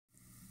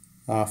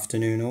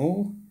Afternoon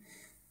all.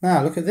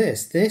 Now look at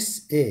this.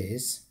 This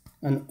is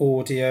an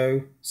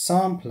audio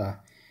sampler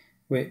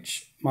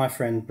which my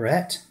friend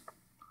Brett,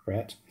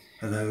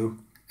 hello,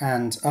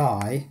 and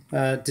I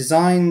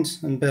designed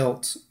and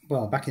built,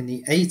 well, back in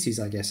the 80s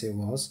I guess it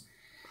was,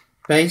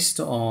 based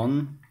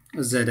on a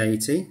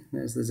Z80.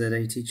 There's the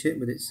Z80 chip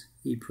with its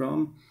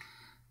EEPROM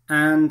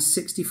and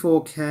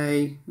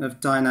 64K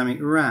of dynamic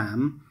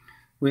RAM,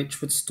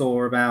 which would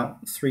store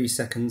about 3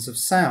 seconds of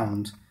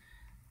sound.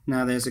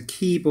 Now there's a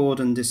keyboard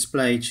and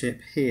display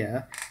chip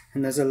here,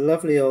 and there's a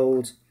lovely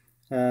old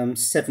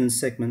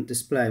 7-segment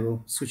display.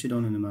 We'll switch it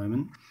on in a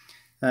moment.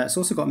 It's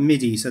also got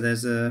MIDI, so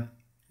there's a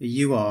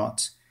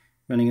UART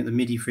running at the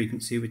MIDI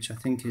frequency, which I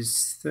think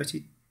is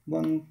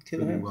 31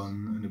 kilohertz.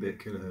 31 and a bit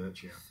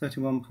kilohertz, yeah.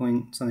 31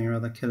 point something or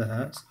other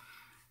kilohertz.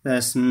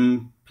 There's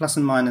some plus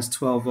and minus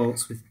 12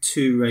 volts with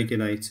 2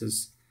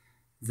 regulators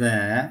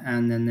there,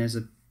 and then there's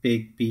a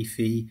big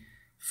beefy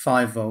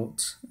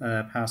 5-volt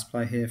power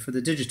supply here for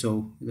the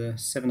digital, the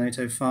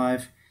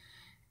 7805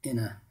 in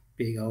a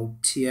big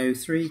old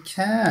TO3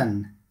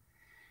 can.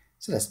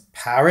 So let's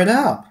power it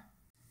up.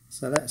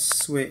 So let's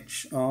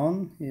switch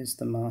on. Here's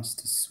the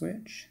master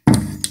switch.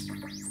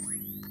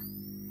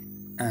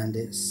 And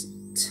it's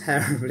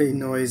terribly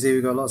noisy.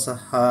 We've got lots of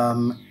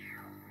hum.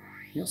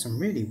 You've got some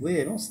really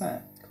weird, what's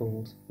that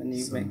called? When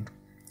you make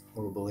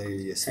horrible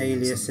aliasing.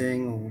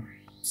 Aliasing or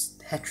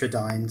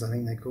heterodynes, I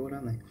think they're called,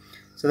 aren't they?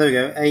 So there we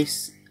go,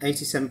 ACE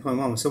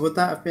 87.1. So would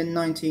that have been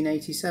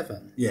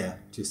 1987? Yeah,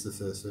 just the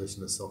first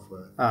version of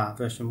software. Ah,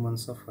 version 1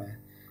 software.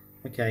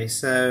 Okay,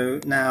 so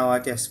now I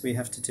guess we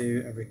have to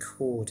do a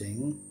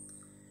recording.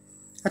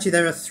 Actually,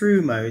 there are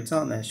through modes,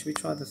 aren't there? Should we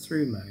try the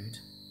through mode?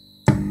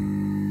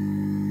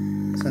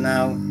 So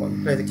now,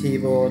 we play the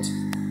keyboard.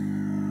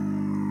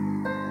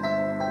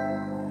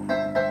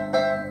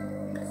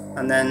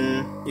 And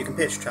then you can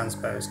pitch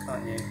transpose,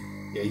 can't you?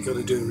 Yeah, you've got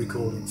to do a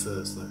recording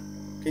first, though.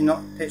 Can you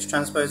not pitch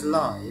transpose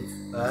live?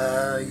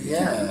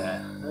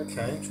 Yeah.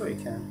 Okay. I'm sure you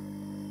can.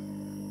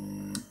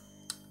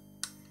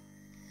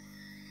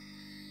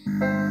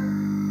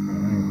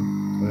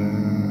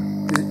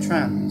 Is it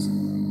trans?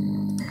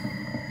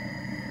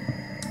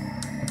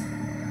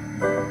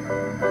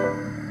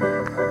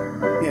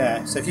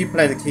 Yeah, so if you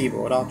play the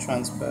keyboard, I'll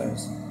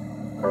transpose.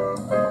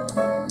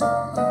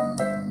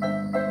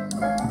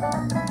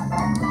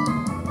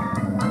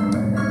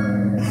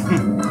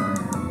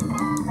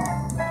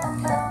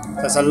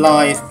 That's a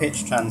live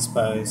pitch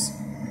transpose.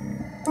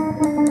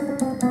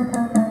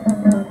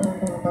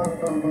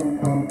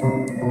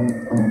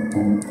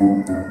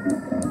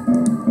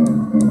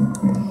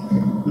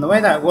 And the way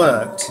that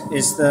worked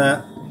is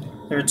that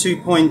there are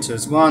 2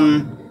 pointers.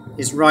 One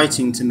is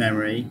writing to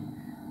memory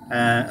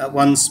at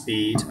 1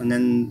 speed, and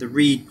then the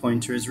read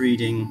pointer is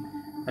reading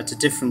at a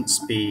different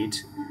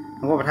speed.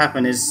 And what would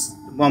happen is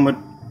one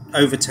would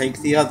overtake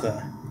the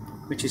other,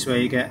 which is where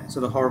you get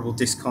sort of horrible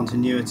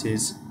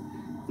discontinuities.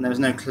 And there was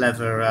no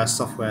clever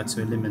software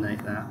to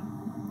eliminate that.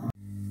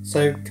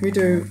 So can we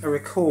do a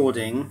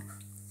recording?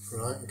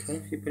 Right, okay.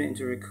 If you put it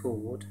into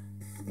record.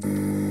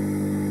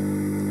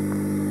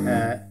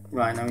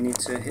 Right, now we need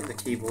to hit the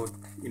keyboard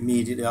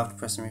immediately after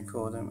pressing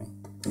record, don't we?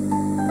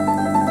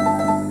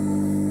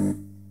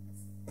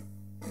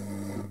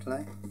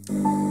 Play.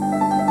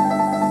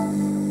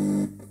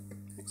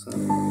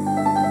 Excellent.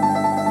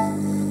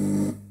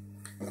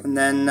 And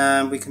then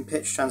we can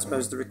pitch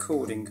transpose the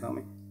recording, can't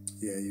we?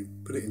 Yeah, you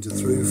put it into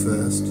through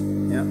first.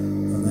 Yeah.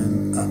 And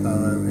then up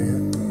arrow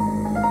here.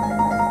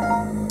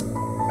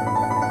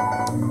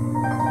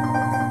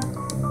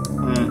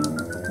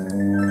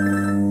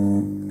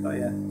 Got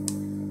ya.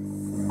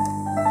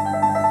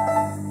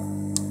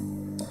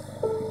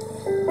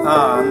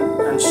 Ah,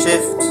 and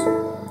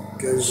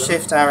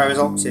shift arrow is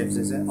octaves,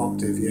 is it?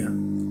 Octave, yeah.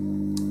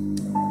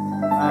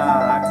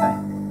 Ah, okay.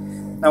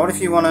 Now what if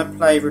you want to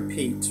play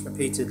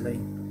repeatedly?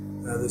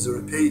 There's a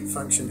repeat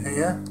function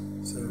here.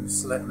 So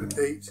select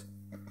repeat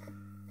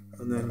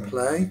and then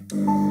play.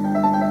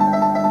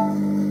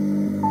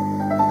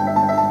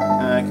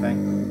 Okay.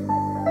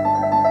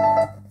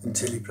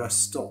 Until you press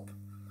stop.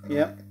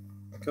 Yep,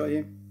 got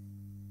you.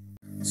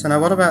 So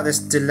now what about this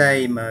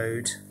delay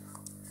mode?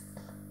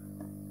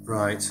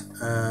 Right.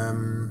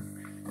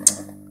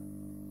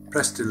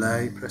 Press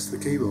delay, press the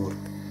keyboard.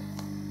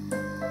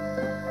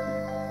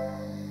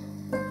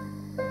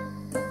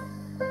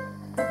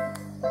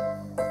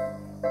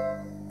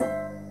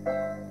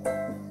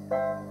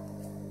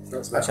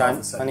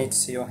 Actually, I need to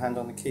see your hand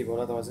on the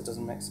keyboard, otherwise it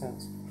doesn't make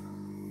sense.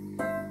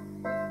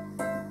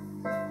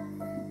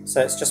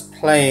 So it's just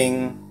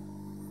playing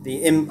the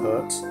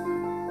input,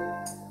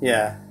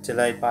 yeah,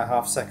 delayed by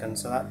 ½ second,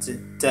 so that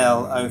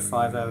del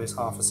 050 is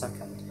 ½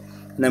 second.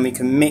 And then we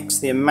can mix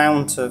the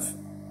amount of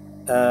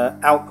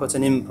output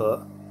and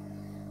input.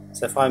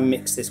 So if I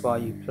mix this while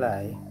you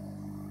play,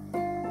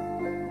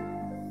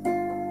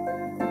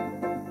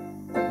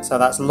 so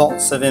that's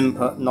lots of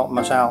input, not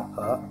much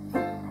output.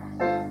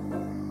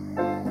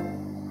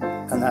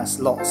 And that's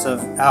lots of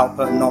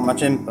output and not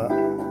much input.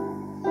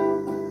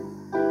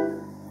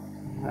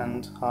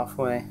 And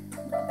halfway.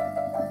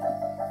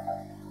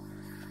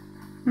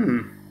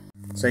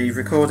 So you've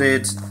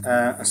recorded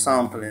a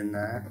sample in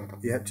there.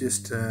 Yep,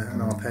 just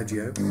an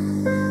arpeggio.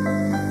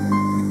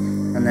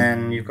 And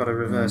then you've got a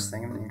reverse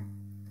thing, haven't you?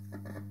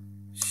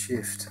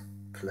 Shift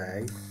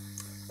play.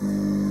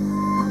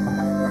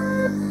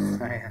 Oh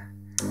yeah.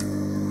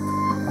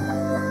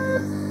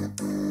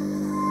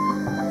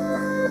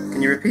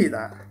 Can you repeat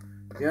that?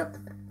 Yep.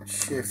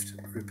 Shift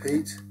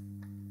repeat.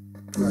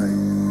 Play.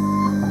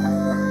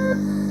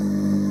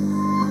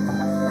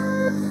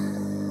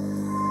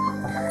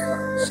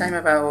 Shame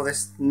about all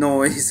this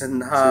noise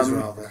and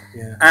Rather,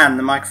 yeah. and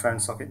the microphone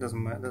socket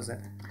doesn't work, does it?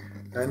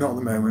 Not at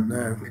the moment,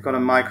 no. We've got a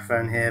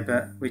microphone here,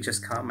 but we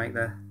just can't make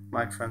the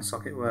microphone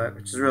socket work,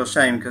 which is a real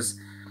shame because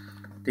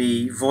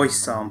the voice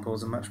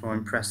samples are much more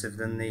impressive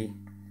than the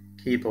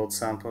keyboard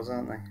samples,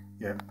 aren't they?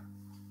 Yeah.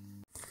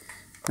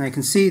 Now you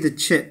can see the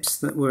chips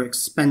that were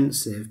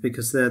expensive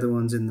because they're the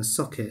ones in the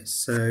sockets.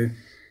 So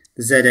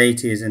the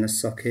Z80 is in a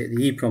socket,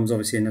 the EEPROM's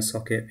obviously in a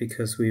socket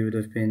because we would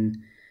have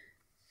been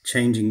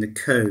changing the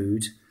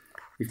code.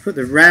 We've put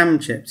the RAM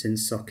chips in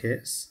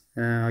sockets.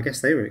 I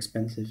guess they were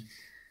expensive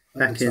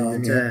back in the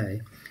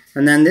day.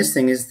 And then this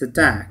thing is the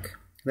DAC.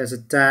 There's a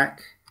DAC.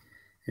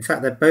 In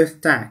fact, they're both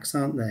DACs,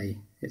 aren't they?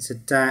 It's a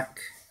DAC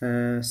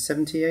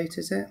 78,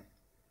 is it?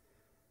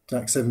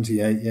 DAC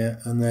 78, yeah.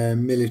 And they're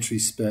military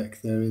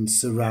spec. They're in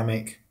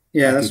ceramic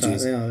packages.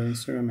 That's right, they are in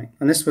ceramic.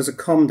 And this was a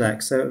COM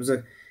DAC, so it was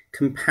a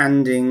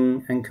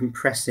companding and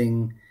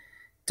compressing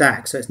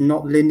DAC. So it's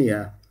not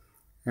linear.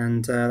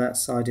 And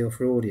that's ideal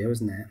for audio,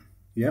 isn't it?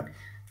 Yep.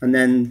 And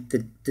then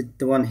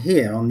the one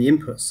here on the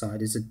input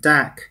side is a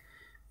DAC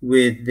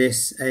with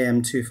this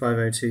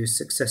AM2502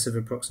 successive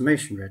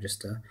approximation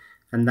register,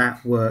 and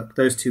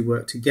those two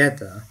work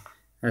together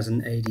as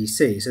an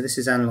ADC. So this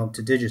is analog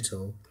to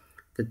digital,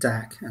 the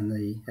DAC and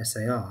the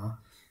SAR,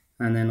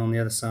 and then on the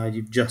other side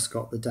you've just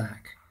got the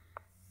DAC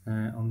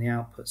on the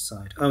output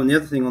side. Oh, and the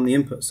other thing on the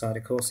input side,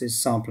 of course, is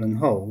sample and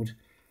hold.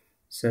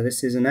 So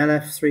this is an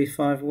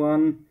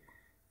LF351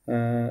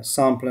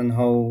 sample and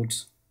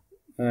hold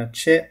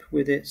chip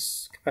with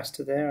its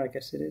capacitor there, I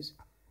guess it is.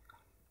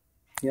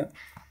 Yep.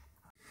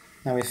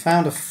 Now we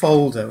found a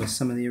folder with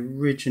some of the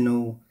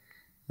original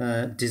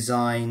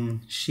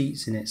design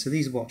sheets in it. So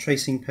these are what,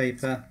 tracing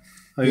paper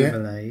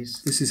overlays.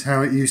 Yeah. This is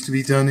how it used to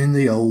be done in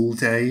the old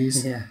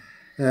days. Yeah.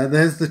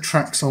 There's the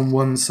tracks on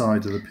one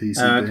side of the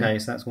PCB. Oh, okay,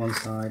 so that's one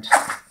side.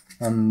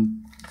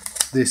 And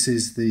this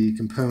is the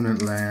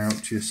component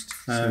layout, just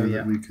so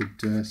that we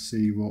could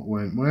see what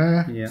went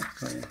where. Yeah,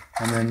 got you.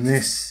 And then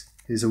this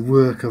is a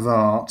work of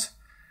art,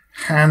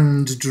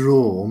 hand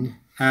drawn.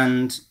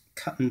 And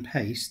cut and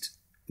paste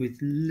with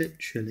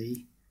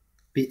literally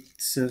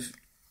bits of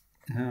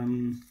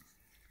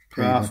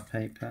graph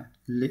paper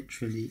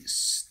literally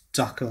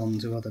stuck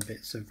onto other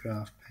bits of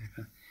graph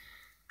paper.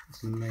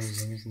 It's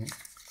amazing, isn't it?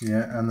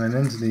 Yeah, and then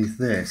underneath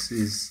this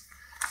is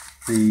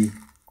the...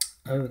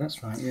 Oh,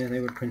 that's right. Yeah,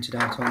 they were printed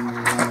out on the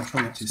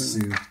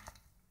animatronics.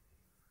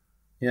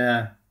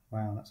 Yeah.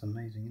 Wow, that's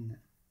amazing, isn't it?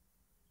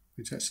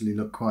 Which actually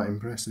look quite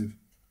impressive.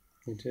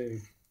 They do.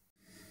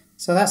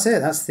 So that's it.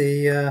 That's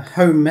the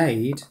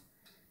homemade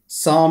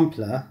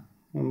sampler.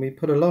 And we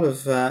put a lot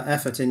of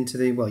effort into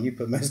the... Well, you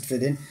put most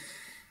of it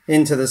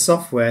into the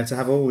software to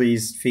have all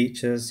these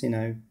features, you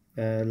know,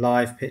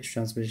 live pitch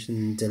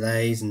transmission,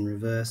 delays and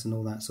reverse and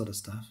all that sort of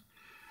stuff.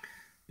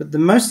 But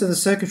most of the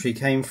circuitry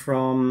came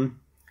from...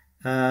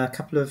 a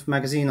couple of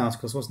magazine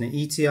articles, wasn't it?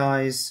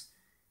 ETI's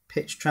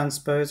pitch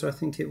transposer, I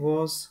think it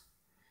was.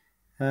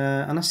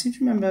 And I seem to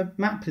remember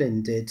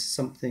Maplin did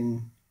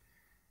something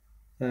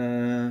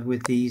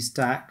with these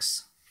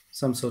DACs,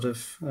 some sort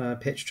of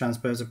pitch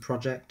transposer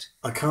project.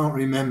 I can't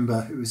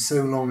remember. It was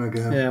so long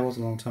ago. Yeah, it was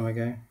a long time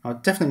ago. I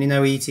definitely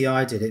know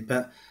ETI did it,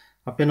 but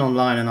I've been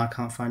online and I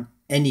can't find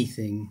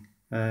anything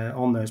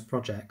on those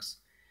projects.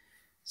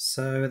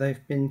 So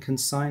they've been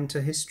consigned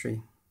to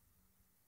history.